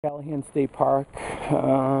Callahan State Park.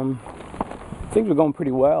 Things were going pretty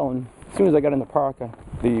well, and as soon as I got in the park,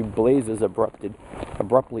 the blazes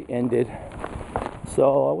abruptly ended.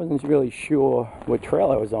 So I wasn't really sure what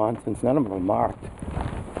trail I was on since none of them were marked.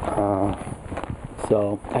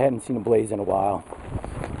 So I hadn't seen a blaze in a while.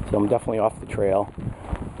 So I'm definitely off the trail.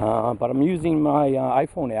 But I'm using my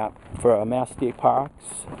iPhone app for Mass State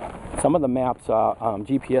Parks. Some of the maps are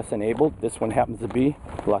GPS enabled. This one happens to be,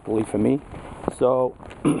 luckily for me. So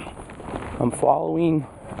I'm following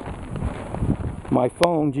my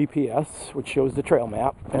phone GPS, which shows the trail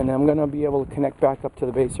map, and I'm going to be able to connect back up to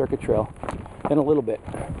the Bay Circuit Trail in a little bit.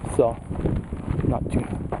 So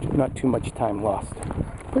not too much time lost.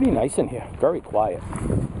 Pretty nice in here, very quiet.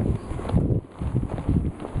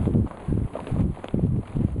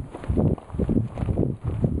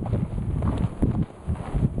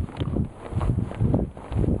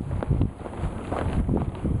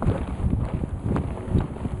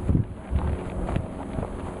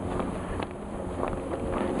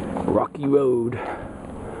 Rocky Road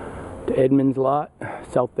to Edmonds Lot,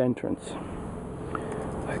 south entrance.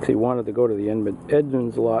 I actually wanted to go to the end, but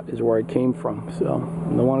Edmonds Lot is where I came from, so I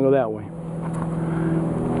don't want to go that way.